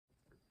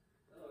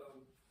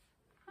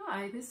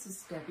Hi, this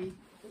is Debbie.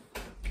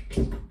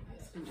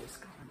 Husband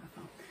just got on the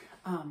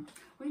phone.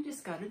 We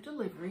just got a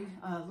delivery.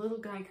 A little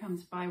guy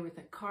comes by with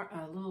a cart,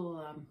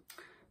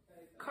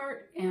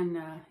 and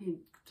he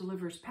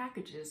delivers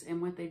packages.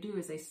 And what they do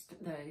is they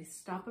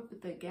stop up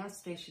at the gas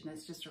station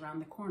that's just around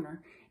the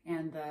corner,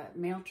 and the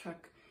mail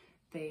truck,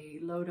 they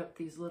load up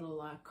these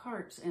little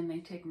carts and they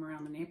take them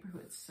around the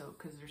neighborhood. So,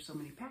 because there's so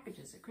many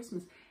packages at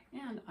Christmas,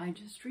 and I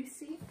just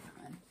received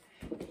one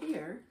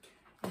here.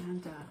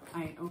 And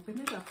I opened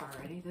it up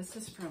already. This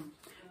is from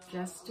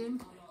Justin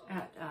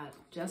at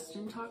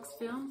Justin Talks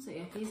Films.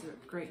 He's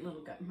a great little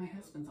guy. My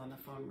husband's on the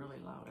phone really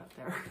loud up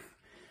there.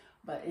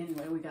 But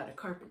anyway, we got a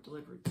carpet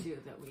delivered too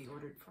that we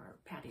ordered for our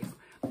patio.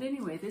 But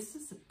anyway, this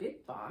is a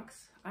big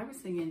box. I was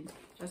thinking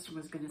Justin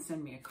was going to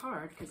send me a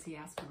card because he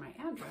asked for my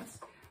address.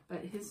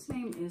 But his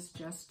name is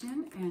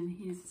Justin, and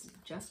he's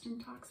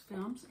Justin Talks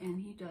Films, and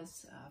he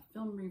does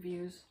film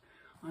reviews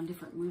on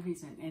different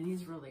movies, and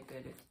he's really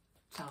good at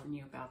telling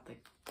you about the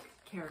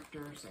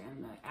characters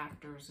and the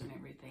actors and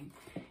everything.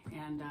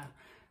 And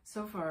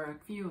so far,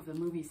 a few of the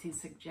movies he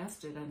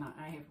suggested and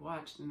I have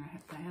watched, and my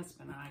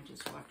husband and I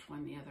just watched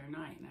one the other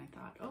night, and I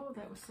thought, oh,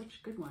 that was such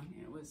a good one.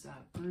 It was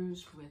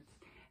Bruised with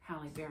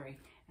Halle Berry,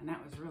 and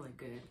that was really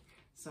good.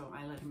 So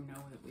I let him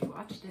know that we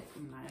watched it,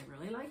 and I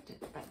really liked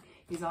it. But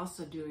he's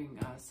also doing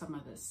some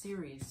of the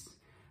series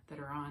that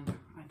are on,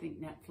 I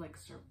think,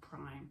 Netflix or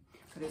Prime.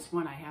 But it's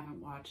one I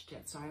haven't watched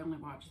yet, so I only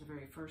watched the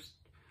very first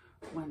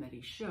one that he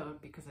showed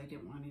because I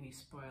didn't want any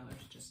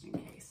spoilers just in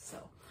case.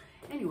 So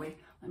anyway,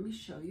 let me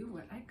show you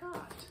what I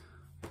got.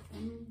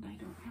 And I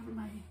don't have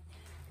my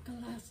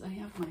glass. I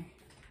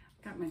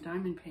got my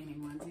diamond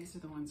painting ones. These are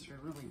the ones that are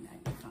really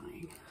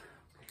magnifying.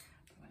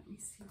 Let me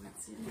see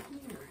what's in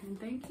here. And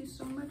thank you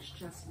so much,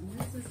 Justin.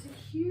 This is a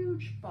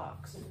huge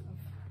box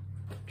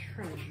of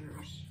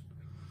treasures.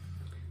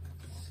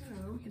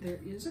 So there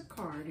is a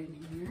card in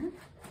here,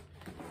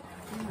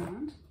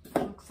 and it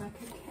looks like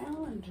a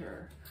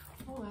calendar.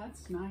 Oh,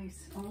 that's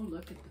nice. Oh,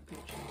 look at the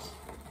pictures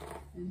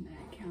in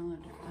that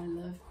calendar. I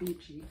love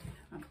beachy.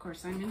 Of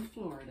course, I'm in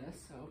Florida,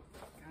 so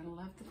gotta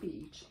love the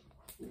beach.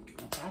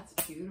 Oh, that's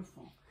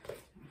beautiful.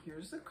 And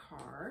here's a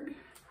card.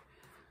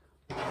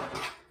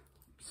 I'm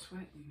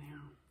sweating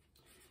now.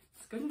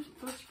 It's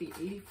supposed to be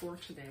 84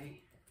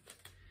 today.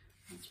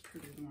 That's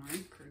pretty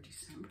warm for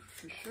December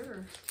for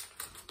sure.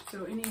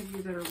 So any of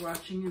you that are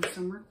watching and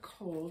somewhere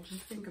cold,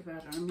 just think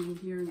about it. I'm in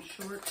here in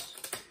shorts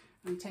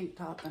and tank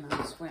top, and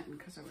I'm sweating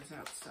because I was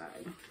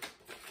outside.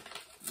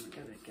 I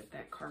gotta get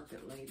that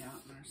carpet laid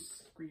out in our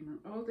screen room.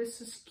 Oh,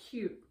 this is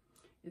cute.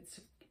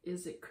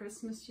 Is it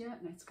Christmas yet?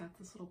 And it's got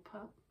this little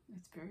pup.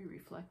 It's very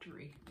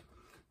reflectory.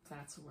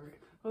 That's a word.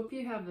 Hope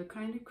you have the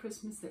kind of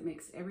Christmas that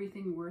makes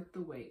everything worth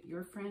the wait.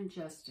 Your friend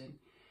Justin.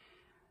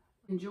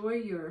 Enjoy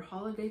your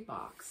holiday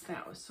box.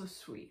 That was so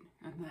sweet.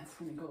 And that's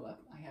gonna go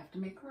up. I have to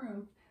make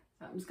room.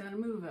 Something's gotta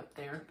move up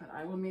there, but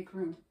I will make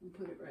room and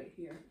put it right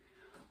here.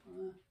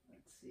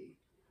 Let's see.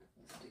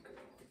 Let's stick it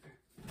right there.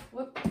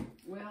 Whoop.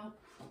 Well,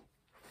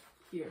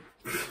 here.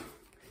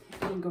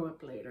 It'll go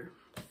up later.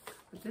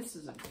 But this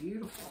is a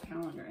beautiful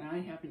calendar, and I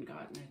haven't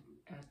gotten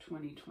a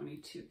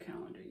 2022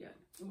 calendar yet.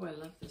 Oh, I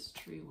love this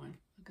tree one.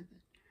 Look at the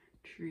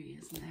tree.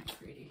 Isn't that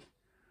pretty?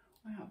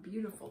 Wow,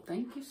 beautiful.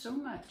 Thank you so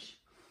much.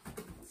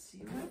 Let's see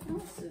what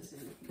else is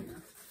in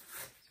here.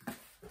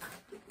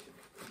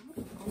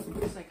 Oh, it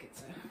looks like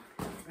it's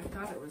I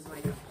thought it was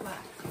like a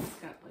plaque. It's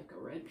got like a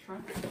red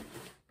truck,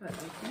 but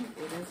I think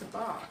it is a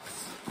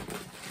box.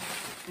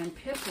 And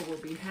Pippa will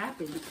be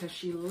happy because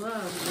she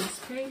loves this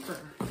paper.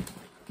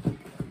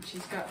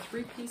 She's got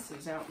 3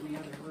 pieces out in the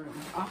other room.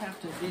 I'll have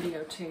to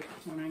videotape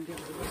when I give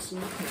her this new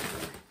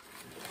paper.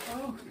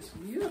 Oh, this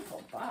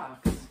beautiful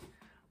box.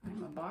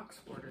 I'm a box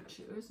hoarder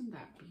too. Isn't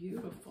that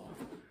beautiful?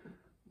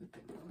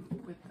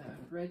 With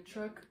the red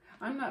truck.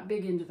 I'm not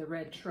big into the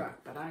red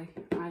truck, but I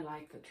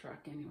like the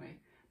truck anyway.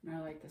 And I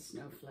like the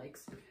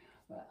snowflakes.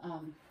 But,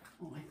 oh,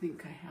 I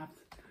think I have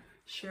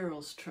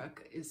Cheryl's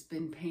truck has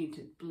been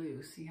painted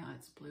blue. See how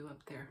it's blue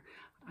up there?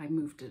 I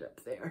moved it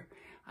up there.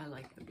 I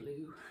like the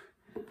blue.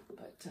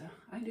 But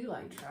I do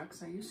like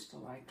trucks. I used to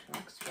like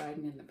trucks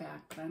riding in the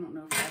back, but I don't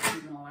know if that's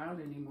even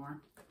allowed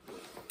anymore.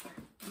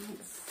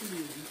 Let's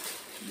see.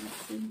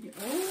 What's in here?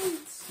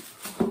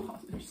 Oh,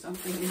 there's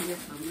something in here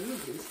for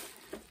movies.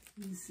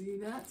 You see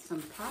that?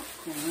 Some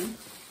popcorn.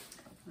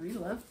 We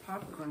love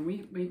popcorn.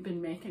 We've been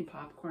making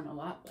popcorn a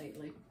lot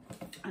lately.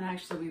 And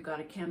actually, we've got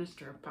a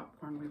canister of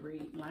popcorn we were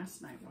eating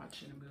last night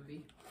watching a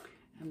movie.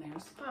 And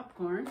there's the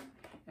popcorn.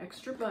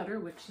 Extra butter,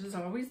 which is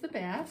always the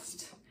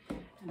best.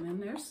 And then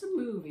there's some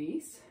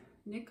movies.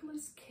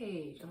 Nicolas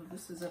Cage. Oh,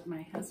 this is up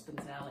my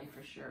husband's alley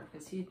for sure,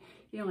 because he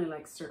only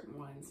likes certain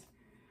ones.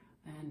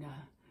 And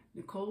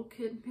Nicole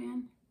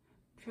Kidman,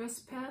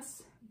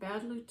 Trespass,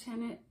 Bad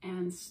Lieutenant,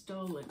 and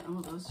Stolen.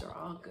 Oh, those are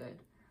all good.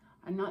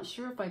 I'm not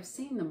sure if I've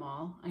seen them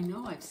all. I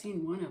know I've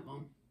seen one of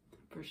them,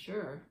 for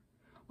sure.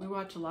 We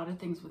watch a lot of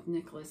things with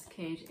Nicolas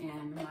Cage,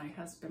 and my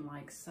husband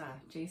likes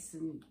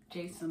Jason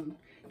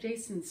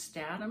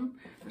Statham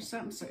or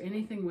something. So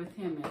anything with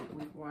him in it,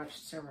 we've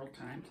watched several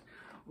times.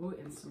 Oh,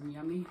 and some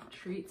yummy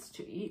treats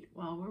to eat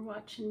while we're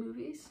watching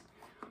movies.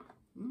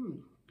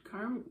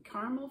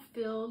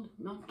 Caramel-filled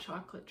milk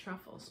chocolate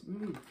truffles.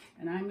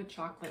 And I'm a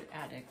chocolate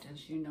addict.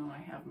 As you know, I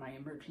have my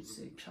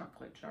emergency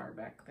chocolate jar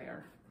back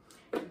there.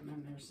 And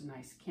then there's a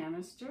nice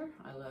canister.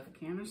 I love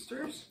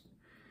canisters.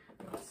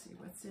 Let's see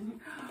what's in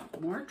here.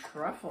 More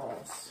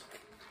truffles.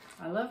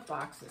 I love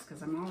boxes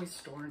because I'm always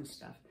storing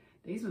stuff.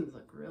 These ones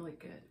look really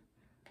good.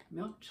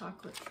 Milk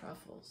chocolate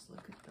truffles.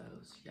 Look at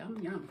those. Yum,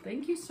 yum.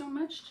 Thank you so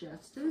much,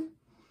 Justin.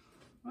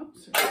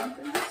 Oops, there's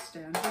something else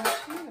down here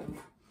too.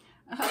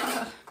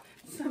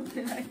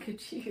 Something I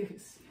could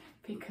use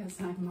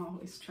because I'm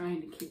always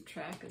trying to keep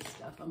track of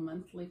stuff. A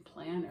monthly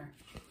planner.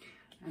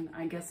 And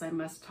I guess I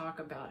must talk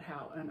about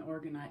how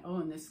unorganized. Oh,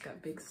 and this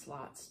got big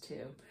slots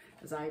too.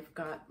 As I've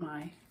got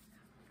my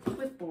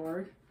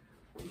clipboard.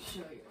 Let me show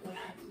you what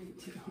I've been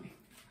doing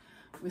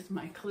with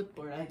my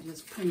clipboard. I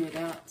just printed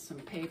out some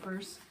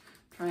papers,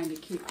 trying to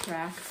keep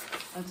track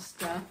of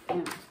stuff,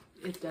 and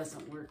it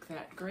doesn't work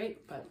that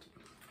great, but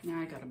now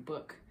I got a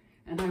book.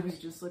 And I was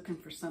just looking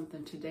for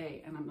something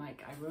today, and I'm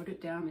like, I wrote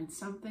it down in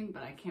something,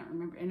 but I can't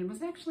remember. And it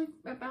was actually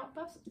about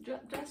my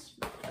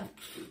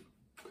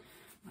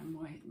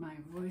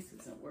voice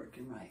isn't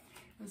working right.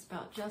 It was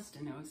about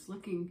Justin. I was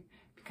looking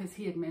because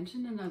he had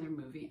mentioned another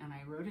movie, and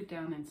I wrote it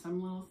down in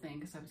some little thing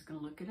because I was going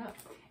to look it up,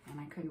 and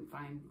I couldn't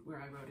find where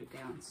I wrote it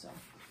down. So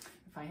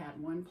if I had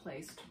one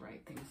place to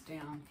write things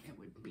down, it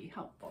would be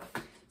helpful.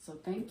 So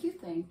thank you,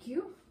 thank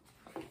you.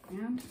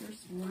 And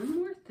there's one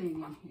more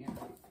thing in here.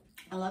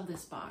 I love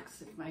this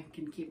box. If I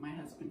can keep my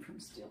husband from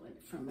stealing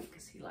it from me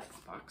because he likes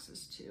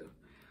boxes too.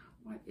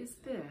 What is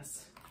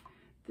this?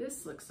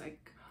 This looks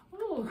like,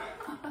 oh,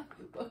 a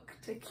book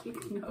to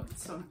keep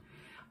notes on.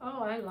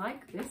 Oh, I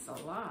like this a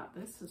lot.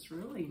 This is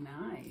really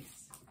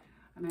nice.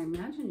 And I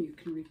imagine you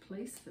can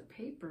replace the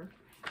paper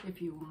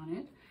if you want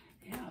it.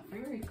 Yeah,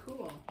 very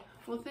cool.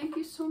 Well, thank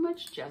you so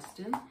much,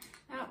 Justin.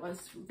 That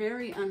was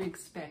very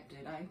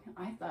unexpected.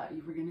 I thought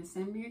you were going to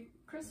send me a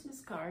Christmas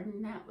card,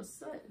 and that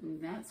was it.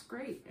 And that's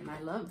great. And I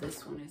love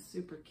this one. It's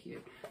super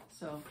cute.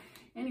 So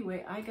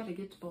anyway, I got to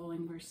get to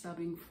bowling. We're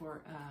subbing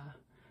for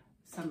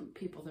some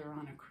people that are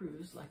on a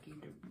cruise, Lucky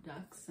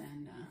Ducks.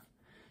 And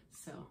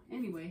so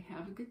anyway,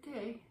 have a good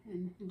day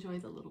and enjoy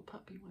the little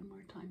puppy one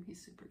more time. He's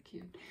super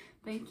cute.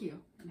 Thank you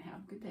and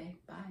have a good day.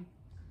 Bye.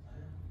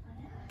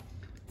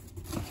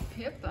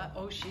 Pippa,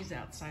 oh, she's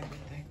outside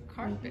with the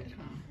carpet,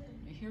 huh?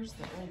 Here's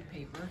the old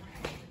paper.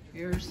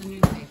 Here's the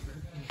new paper.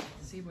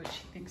 See what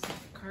she thinks of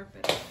the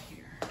carpet up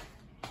here.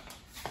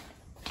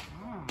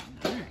 Oh,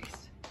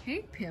 nice.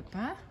 Hey,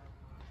 Pippa.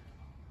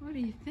 What do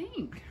you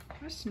think?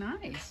 That's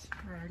nice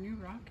for our new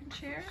rocking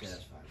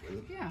chairs.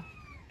 Yeah.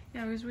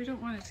 Yeah, because we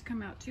don't want it to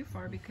come out too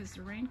far because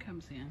the rain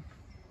comes in.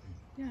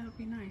 Yeah, it'll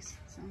be nice.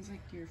 Sounds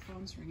like your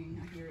phone's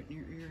ringing. I hear it in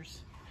your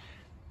ears.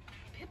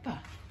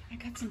 Pippa, I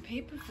got some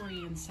paper for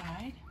you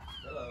inside.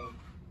 Hello.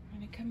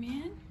 Want to come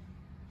in?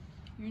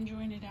 You're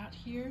enjoying it out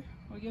here?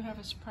 Well, you'll have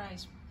a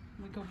surprise.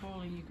 When we go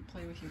bowling, you can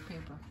play with your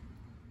paper.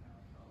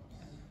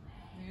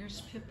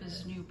 There's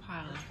Pippa's new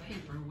pile of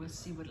paper. We'll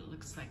see what it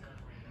looks like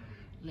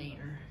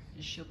later.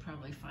 She'll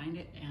probably find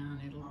it, and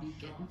it'll be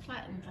getting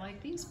flattened like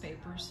these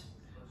papers.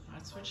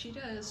 That's what she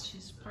does.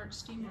 She's part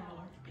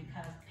steamroller.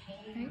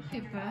 Hey,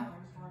 Pippa,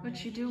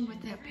 what you doing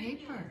with that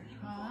paper?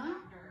 Huh?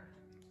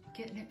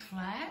 Getting it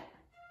flat?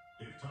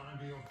 If time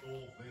be of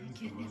all things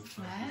Getting the it most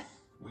flat? precious,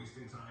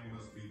 wasting time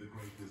must be the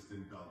greatest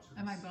indulgence.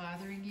 Am I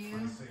bothering you?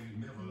 I say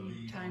never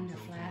leave Time to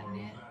until flatten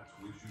tomorrow it? that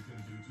which you can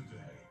do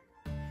today.